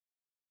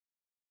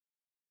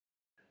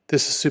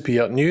This is Super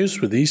Yacht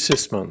News with E.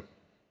 Sisman.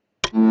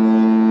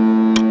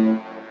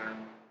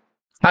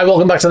 Hi,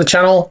 welcome back to the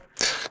channel.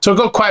 So we've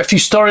got quite a few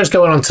stories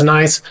going on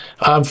tonight.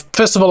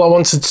 First of all, I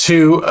wanted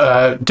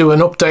to do an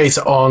update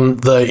on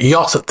the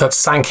yacht that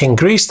sank in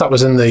Greece. That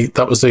was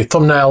the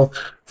thumbnail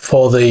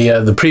for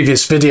the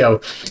previous video.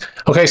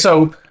 Okay,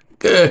 so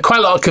quite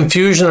a lot of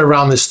confusion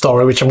around this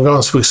story, which I'm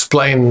going to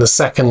explain in a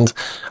second.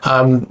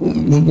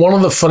 One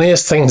of the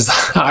funniest things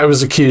that I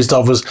was accused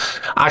of was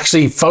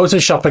actually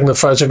photoshopping the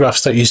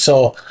photographs that you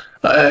saw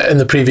in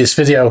the previous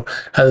video,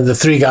 and the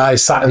three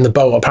guys sat in the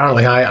boat.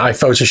 Apparently I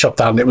photoshopped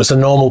that and it was a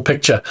normal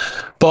picture,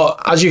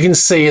 but as you can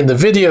see in the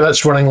video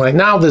that's running right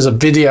now, there's a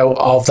video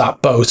of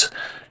that boat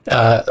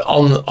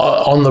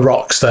on the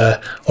rocks there,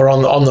 or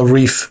on the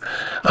reef,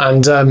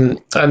 and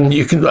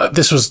you can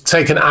this was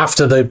taken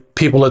after the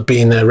people had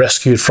been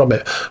rescued from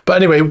it. But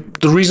anyway,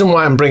 the reason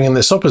why I'm bringing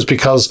this up is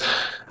because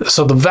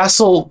the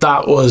vessel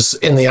that was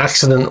in the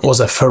accident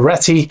was a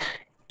Ferretti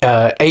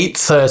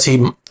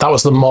 830. That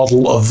was the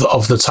model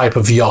of the type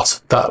of yacht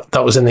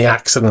that was in the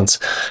accident.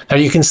 Now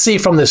you can see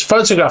from this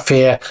photograph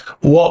here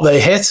what they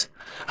hit,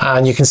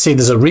 and you can see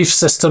there's a reef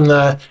system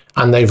there,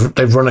 and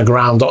they've run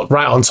aground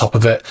right on top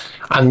of it,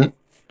 and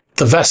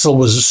the vessel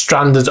was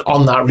stranded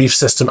on that reef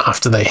system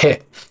after they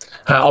hit.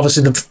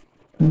 Obviously they've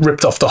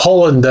ripped off the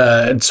hull and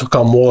it took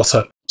on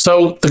water.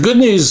 So the good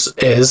news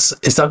is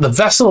that the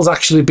vessel's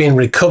actually been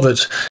recovered.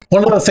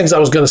 One of the things I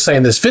was going to say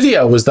in this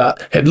video was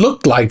that it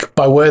looked like,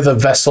 by where the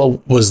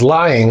vessel was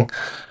lying,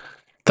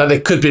 that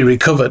it could be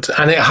recovered,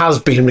 and it has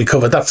been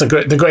recovered. That's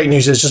the great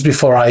news. Is just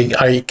before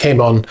I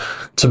came on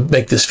to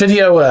make this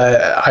video,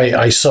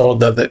 I saw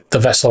that the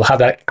vessel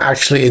had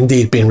actually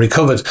indeed been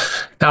recovered.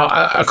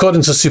 Now,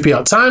 according to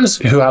SuperYacht Times,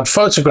 who had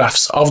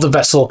photographs of the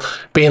vessel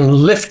being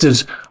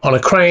lifted on a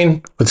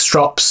crane with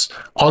strops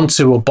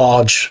onto a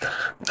barge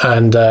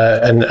and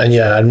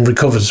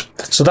recovered.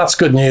 So that's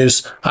good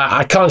news.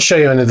 I can't show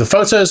you any of the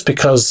photos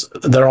because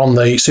they're on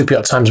the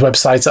SuperYacht Times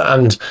website,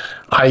 and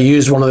I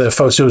used one of their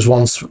photos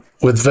once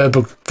with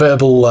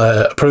verbal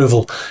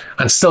approval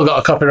and still got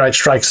a copyright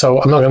strike,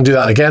 so I'm not going to do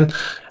that again.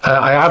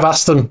 I have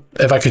asked them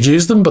if I could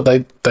use them, but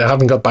they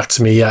haven't got back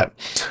to me yet.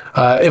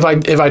 If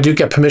I do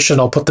get permission,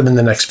 I'll put them in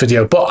the next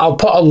video, but I'll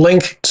put a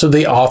link to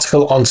the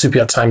article on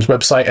SuperYacht Times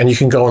website, and you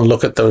can go and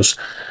look at those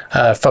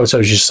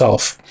photos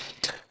yourself.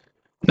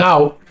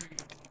 Now,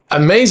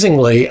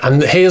 amazingly,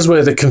 and here's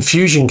where the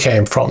confusion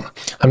came from,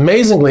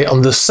 amazingly,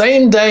 on the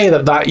same day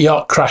that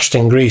yacht crashed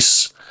in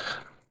Greece,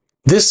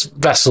 this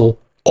vessel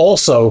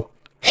also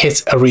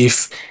hit a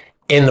reef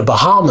in the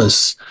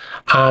Bahamas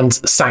and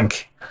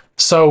sank.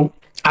 So,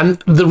 and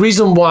the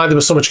reason why there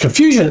was so much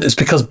confusion is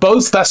because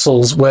both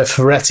vessels were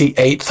Ferretti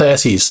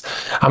 830s.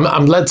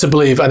 I'm led to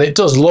believe, and it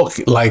does look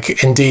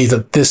like indeed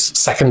that this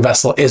second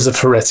vessel is a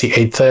Ferretti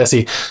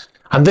 830,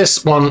 and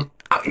this one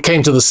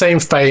came to the same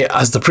fate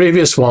as the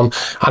previous one,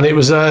 and it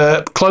was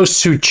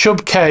close to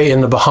Chub Cay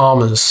in the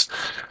Bahamas.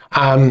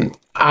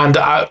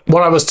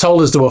 What I was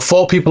told is there were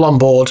 4 people on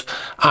board,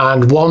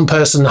 and one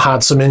person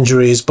had some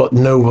injuries, but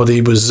nobody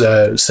was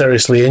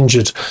seriously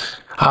injured.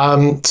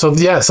 So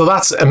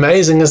that's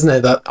amazing, isn't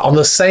it? That on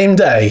the same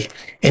day,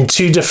 in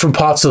 2 different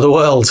parts of the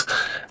world,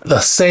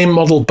 the same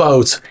model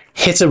boat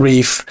hit a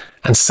reef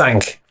and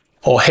sank.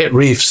 Or hit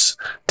reefs,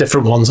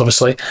 different ones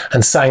obviously,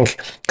 and sank.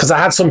 Because I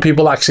had some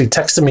people actually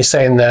texting me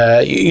saying,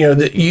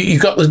 you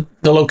got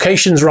the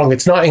locations wrong.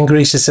 It's not in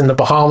Greece, it's in the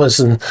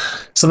Bahamas. And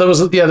so there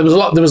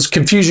was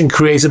confusion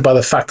created by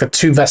the fact that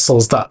 2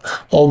 vessels that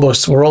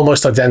were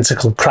almost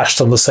identical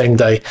crashed on the same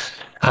day,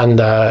 and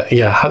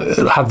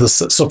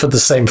suffered the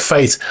same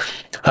fate.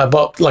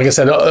 But like I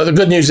said, the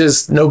good news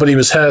is nobody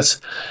was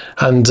hurt,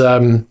 and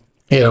in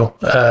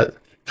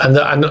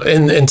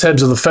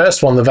terms of the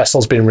first one, the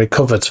vessel's been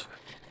recovered.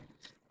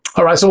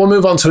 All right, so we'll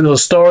move on to another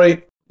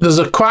story. There's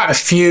quite a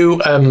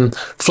few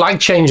flag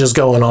changes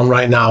going on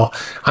right now,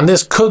 and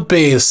this could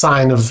be a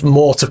sign of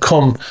more to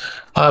come.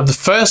 The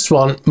first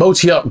one,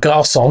 motor yacht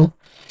Garcon.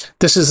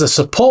 This is a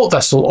support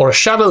vessel or a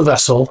shadow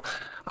vessel,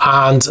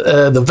 and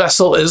the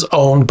vessel is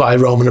owned by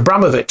Roman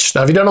Abramovich.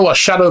 Now, if you don't know what a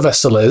shadow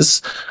vessel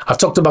is, I've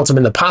talked about them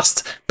in the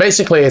past.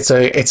 Basically, it's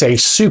a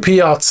super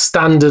yacht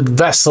standard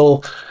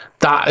vessel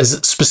that is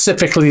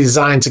specifically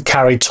designed to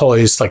carry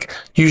toys,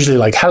 usually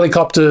like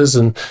helicopters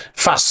and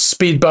fast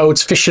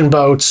speedboats, fishing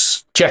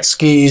boats, jet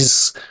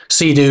skis,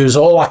 sea-doos,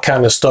 all that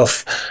kind of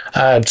stuff,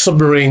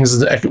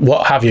 submarines,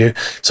 what have you.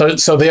 So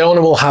the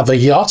owner will have a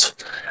yacht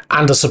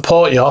and a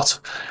support yacht,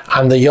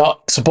 and the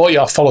support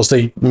yacht follows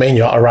the main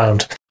yacht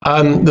around.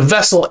 The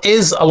vessel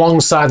is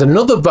alongside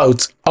another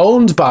boat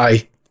owned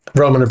by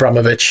Roman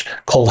Abramovich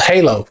called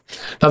Halo.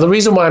 Now, the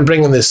reason why I'm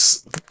bringing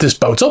this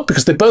boat up,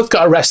 because they both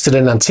got arrested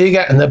in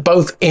Antigua, and they're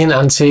both in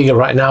Antigua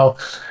right now,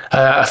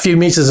 a few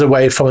meters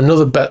away from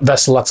another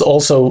vessel that's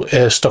also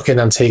stuck in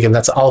Antigua, and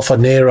that's Alfa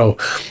Nero.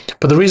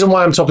 But the reason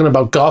why I'm talking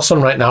about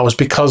Garcon right now is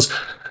because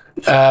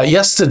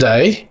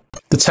yesterday,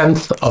 the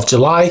 10th of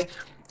July,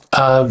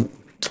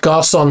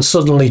 Garcon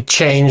suddenly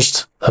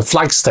changed her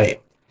flag state.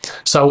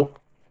 So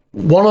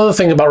one other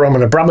thing about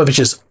Roman Abramovich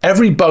is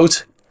every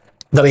boat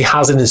that he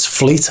has in his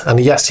fleet. And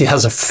yes, he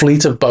has a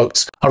fleet of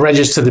boats are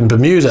registered in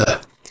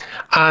Bermuda.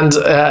 And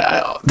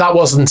that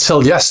wasn't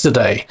until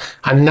yesterday.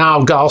 And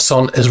now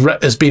Garcon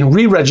has been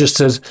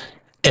re-registered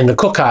in the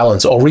Cook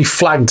Islands, or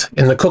reflagged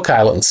in the Cook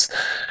Islands.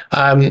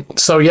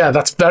 So yeah,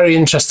 that's very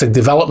interesting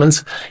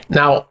development.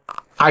 Now,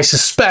 I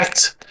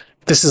suspect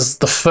this is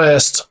the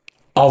first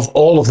of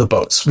all of the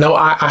boats. Now,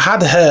 I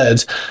had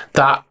heard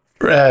that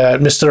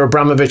Mr.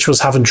 Abramovich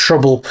was having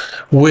trouble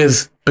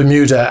with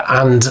Bermuda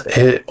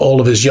and all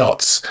of his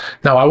yachts.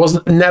 Now, I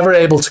was never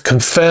able to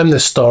confirm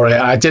this story.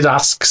 I did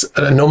ask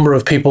a number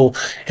of people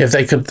if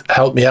they could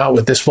help me out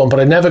with this one, but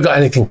I never got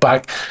anything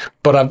back.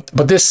 But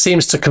this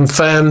seems to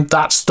confirm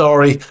that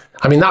story.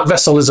 I mean, that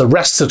vessel is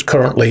arrested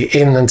currently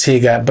in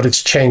Antigua, but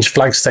it's changed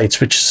flag states,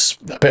 which is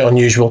a bit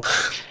unusual.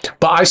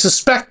 But I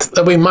suspect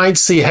that we might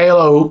see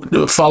Halo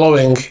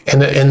following in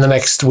the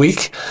next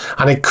week,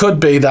 and it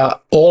could be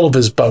that all of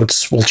his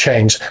boats will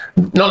change.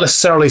 Not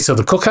necessarily to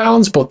the Cook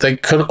Islands, but they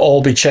could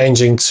all be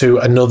changing to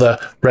another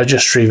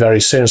registry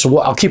very soon. So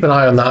I'll keep an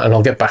eye on that, and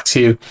I'll get back to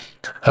you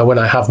when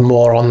I have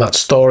more on that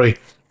story.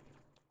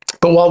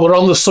 But while we're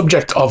on the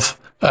subject of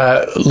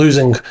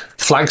losing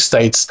flag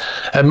states,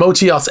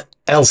 motor yacht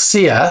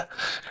Elsea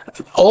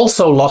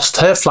also lost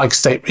her flag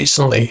state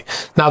recently.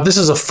 Now, this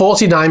is a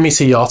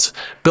 49-meter yacht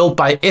built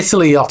by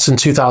Italy Yachts in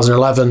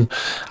 2011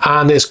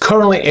 and is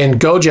currently in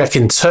Göcek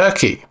in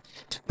Turkey.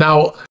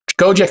 Now,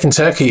 Göcek in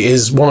Turkey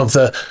is one of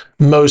the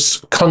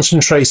most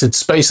concentrated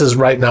spaces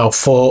right now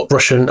for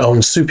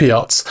Russian-owned super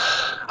yachts,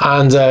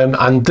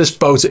 and this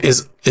boat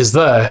is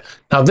there.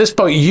 Now, this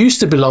boat used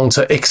to belong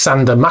to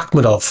Alexander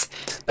Makhmudov.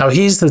 Now,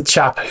 he's the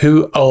chap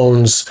who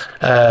owns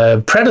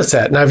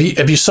Predator. Now,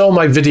 if you saw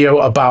my video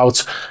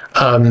about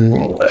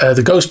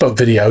the ghost boat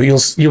video,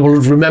 you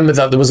will remember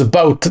that there was a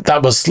boat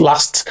that was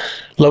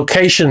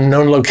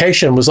known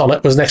location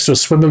was next to a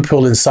swimming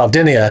pool in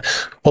Sardinia.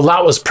 Well,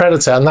 that was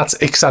Predator, and that's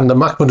Alexander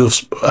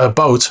Makhmudov's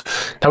boat.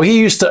 Now, he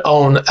used to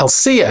own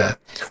Elsea,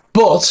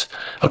 but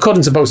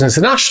according to Boats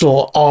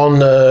International,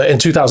 in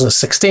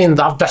 2016,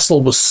 that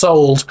vessel was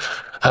sold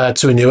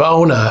to a new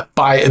owner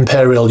by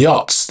Imperial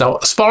Yachts. Now,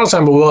 as far as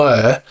I'm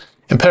aware,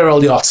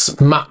 Imperial Yachts,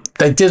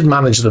 they did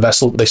manage the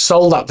vessel. They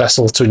sold that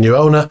vessel to a new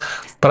owner,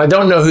 but I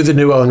don't know who the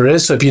new owner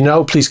is. So if you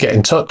know, please get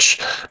in touch.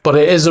 But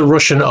it is a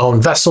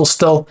Russian-owned vessel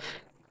still.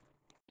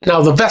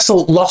 Now, the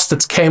vessel lost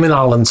its Cayman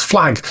Islands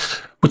flag,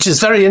 which is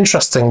very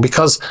interesting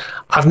because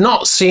I've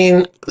not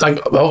seen,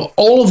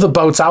 all of the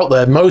boats out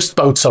there, most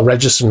boats are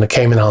registered in the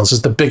Cayman Islands.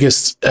 It's the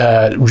biggest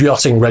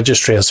yachting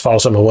registry as far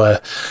as I'm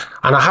aware.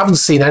 And I haven't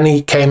seen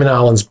any Cayman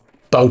Islands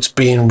boats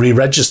being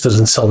re-registered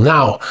until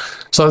now.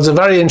 So it's a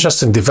very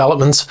interesting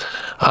development.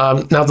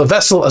 Now, the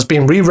vessel has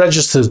been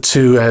re-registered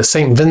to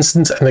St.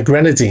 Vincent and the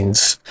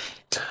Grenadines.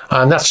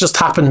 And that's just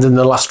happened in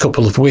the last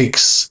couple of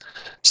weeks.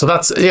 So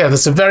that's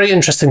a very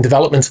interesting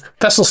development.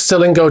 Vessel's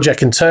still in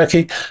Göcek in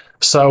Turkey.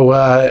 So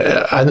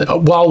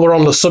and while we're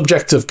on the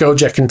subject of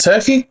Göcek in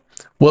Turkey,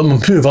 we'll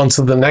move on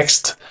to the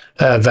next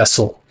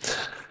vessel.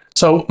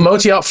 So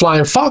motor yacht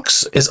Flying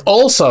Fox is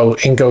also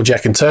in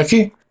Göcek in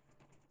Turkey.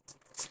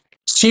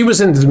 She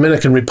was in the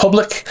Dominican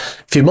Republic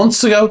a few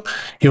months ago.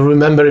 You'll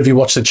remember, if you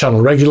watch the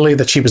channel regularly,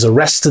 that she was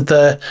arrested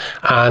there,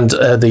 and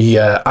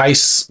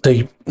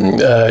the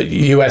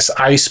US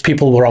ICE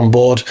people were on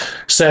board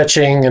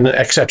searching, and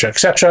etc.,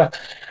 etc.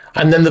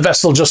 And then the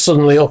vessel just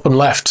suddenly up and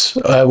left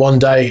one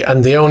day,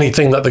 and the only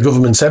thing that the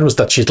government said was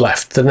that she'd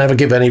left. They never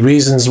give any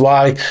reasons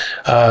why,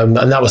 and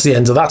that was the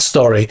end of that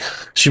story.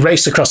 She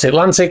raced across the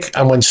Atlantic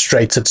and went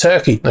straight to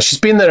Turkey. Now, she's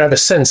been there ever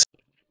since.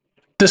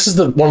 This is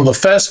one of the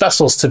first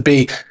vessels to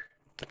be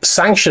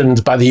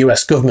sanctioned by the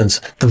US government.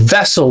 The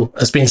vessel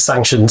has been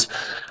sanctioned.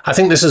 I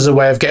think this is a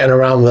way of getting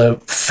around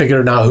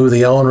figuring out who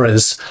the owner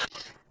is.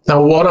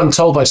 Now, what I'm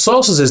told by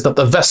sources is that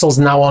the vessel's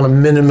now on a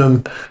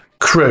minimum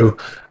crew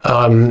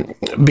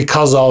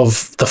because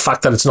of the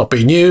fact that it's not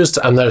being used,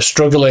 and they're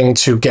struggling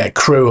to get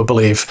crew, I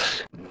believe.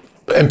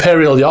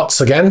 Imperial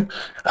Yachts, again,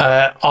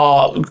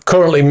 are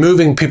currently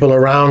moving people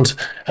around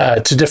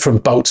to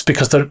different boats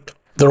because they're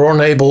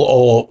unable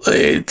or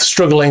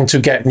struggling to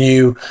get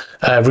new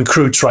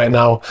recruits right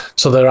now.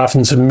 So they're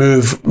having to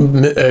move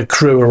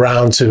crew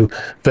around to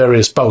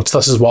various boats.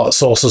 This is what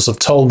sources have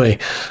told me.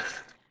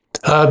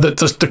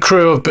 The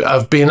crew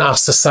have been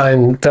asked to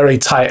sign very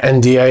tight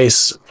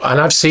NDAs, and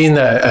I've seen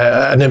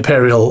an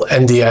Imperial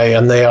NDA,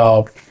 and they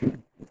are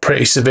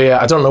pretty severe.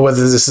 I don't know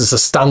whether this is a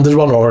standard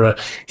one or an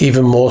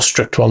even more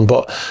strict one,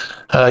 but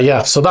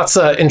yeah, so that's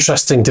an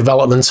interesting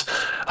development.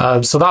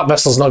 So that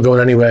vessel's not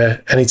going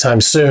anywhere anytime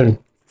soon.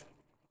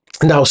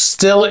 Now,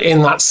 still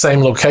in that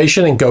same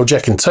location in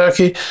Göcek in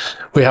Turkey,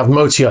 we have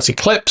motor yacht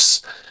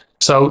Eclipse.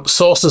 So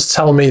sources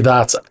tell me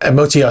that a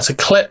motor yacht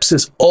Eclipse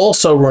is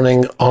also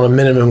running on a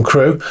minimum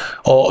crew,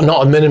 or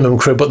not a minimum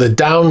crew, but they're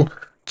down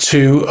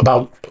to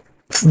about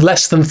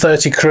less than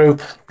 30 crew.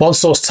 One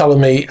source telling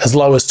me as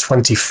low as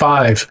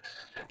 25.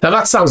 Now,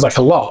 that sounds like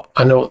a lot.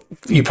 I know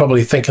you're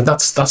probably thinking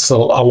that's a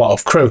lot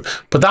of crew,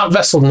 but that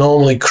vessel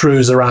normally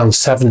crews around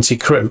 70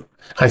 crew.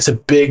 And it's a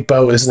big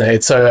boat, isn't it?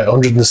 It's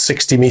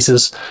 160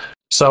 meters.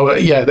 So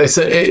yeah,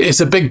 it's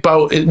a big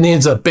boat. It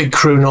needs a big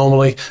crew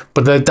normally,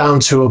 but they're down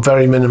to a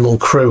very minimal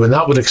crew, and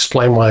that would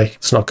explain why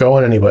it's not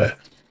going anywhere.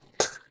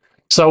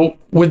 So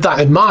with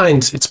that in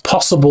mind, it's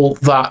possible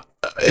that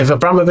if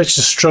Abramovich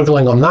is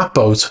struggling on that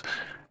boat,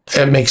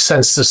 it makes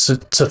sense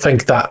to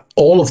think that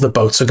all of the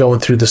boats are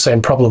going through the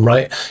same problem,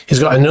 right? He's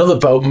got another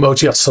boat,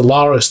 Motor Yacht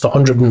Solaris, the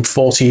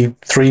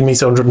 143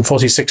 meter,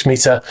 146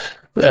 meter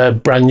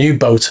brand new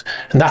boat,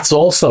 and that's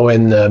also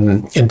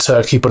in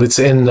Turkey, but it's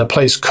in a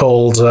place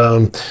called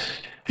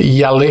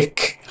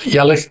Yalikavak.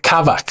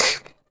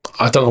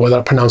 I don't know whether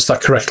I pronounced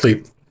that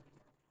correctly,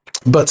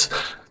 but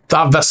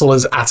that vessel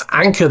is at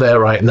anchor there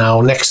right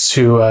now next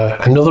to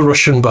another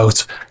Russian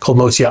boat called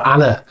Motor Yacht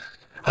Anna.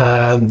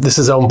 This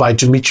is owned by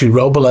Dmitry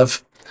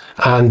Robolev,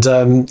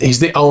 and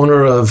he's the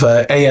owner of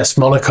AS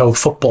Monaco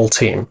football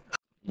team.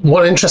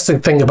 One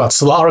interesting thing about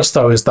Solaris,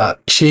 though, is that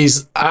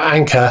she's at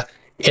anchor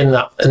in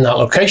that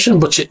location,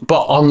 but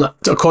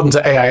according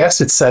to AIS,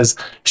 it says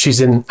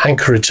she's in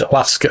Anchorage,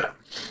 Alaska.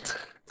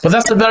 But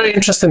that's a very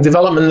interesting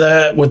development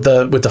there with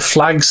the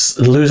flags,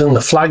 losing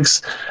the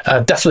flags.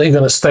 Definitely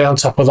going to stay on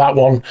top of that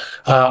one.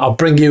 I'll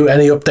bring you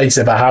any updates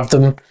if I have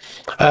them.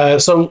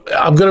 So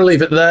I'm going to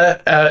leave it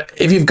there.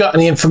 If you've got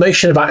any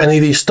information about any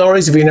of these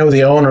stories, if you know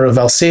the owner of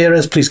Elsea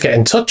is, please get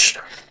in touch.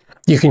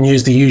 You can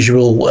use the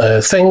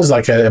usual things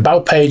like an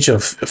about page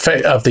of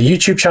the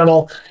YouTube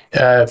channel,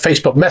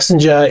 Facebook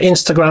Messenger,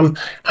 Instagram,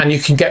 and you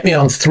can get me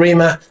on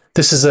Threema.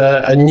 This is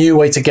a new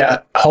way to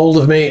get hold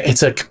of me.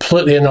 It's a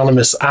completely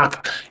anonymous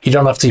app. You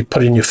don't have to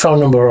put in your phone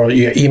number or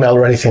your email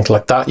or anything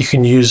like that. You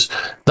can use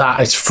that.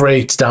 It's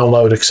free to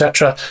download,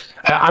 etc.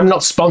 I'm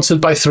not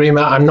sponsored by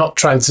Threema. I'm not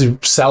trying to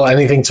sell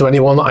anything to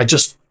anyone. I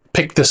just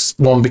picked this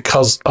one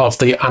because of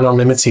the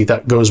anonymity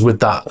that goes with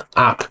that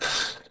app.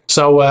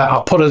 So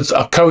I'll put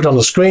a code on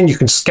the screen. You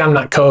can scan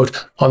that code,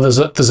 and there's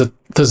a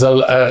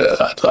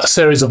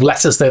series of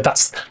letters there.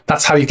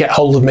 That's how you get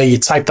hold of me. You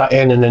type that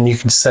in, and then you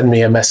can send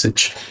me a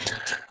message.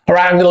 All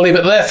right, I'm going to leave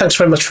it there. Thanks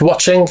very much for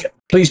watching.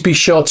 Please be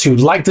sure to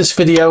like this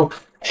video,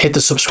 hit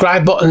the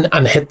subscribe button,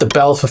 and hit the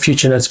bell for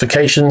future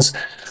notifications.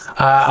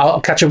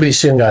 I'll catch up with you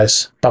soon,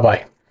 guys. Bye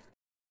bye.